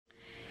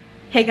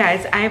Hey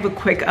guys, I have a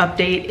quick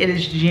update. It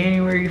is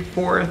January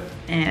 4th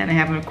and I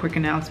have a quick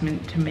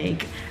announcement to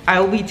make.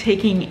 I will be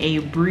taking a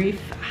brief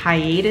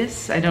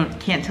hiatus.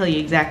 Can't tell you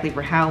exactly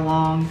for how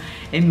long.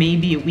 It may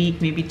be a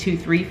week, maybe 2,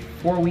 3,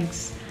 4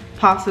 weeks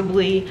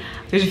possibly.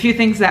 There's a few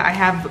things that I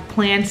have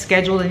planned,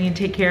 scheduled, I need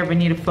to take care of, I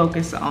need to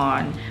focus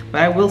on.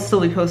 But I will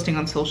still be posting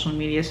on social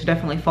media, so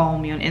definitely follow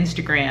me on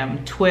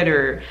Instagram,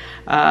 Twitter,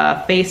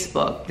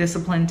 Facebook.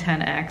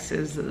 Discipline10x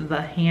is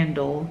the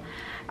handle.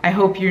 I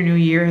hope your new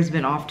year has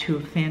been off to a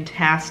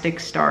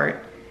fantastic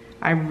start.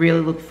 I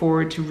really look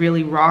forward to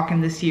really rocking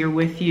this year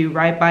with you,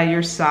 right by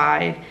your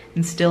side,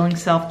 instilling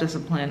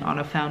self-discipline on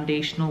a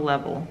foundational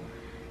level.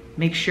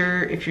 Make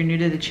sure if you're new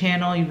to the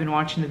channel, you've been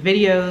watching the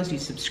videos, you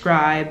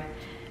subscribe,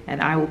 and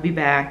I will be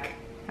back,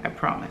 I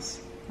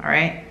promise. All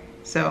right?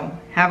 So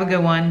have a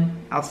good one.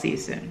 I'll see you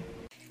soon.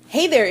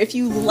 Hey there, if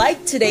you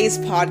liked today's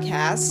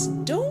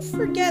podcast, don't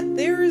forget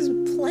there is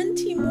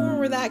plenty more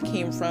where that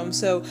came from.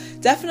 So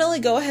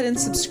definitely go ahead and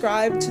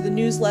subscribe to the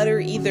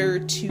newsletter either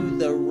to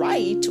the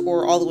right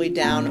or all the way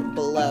down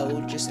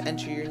below. Just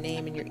enter your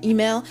name and your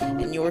email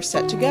and you're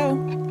set to go.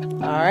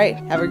 All right,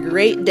 have a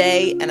great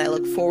day and I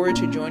look forward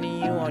to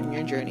joining you on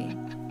your journey.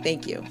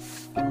 Thank you.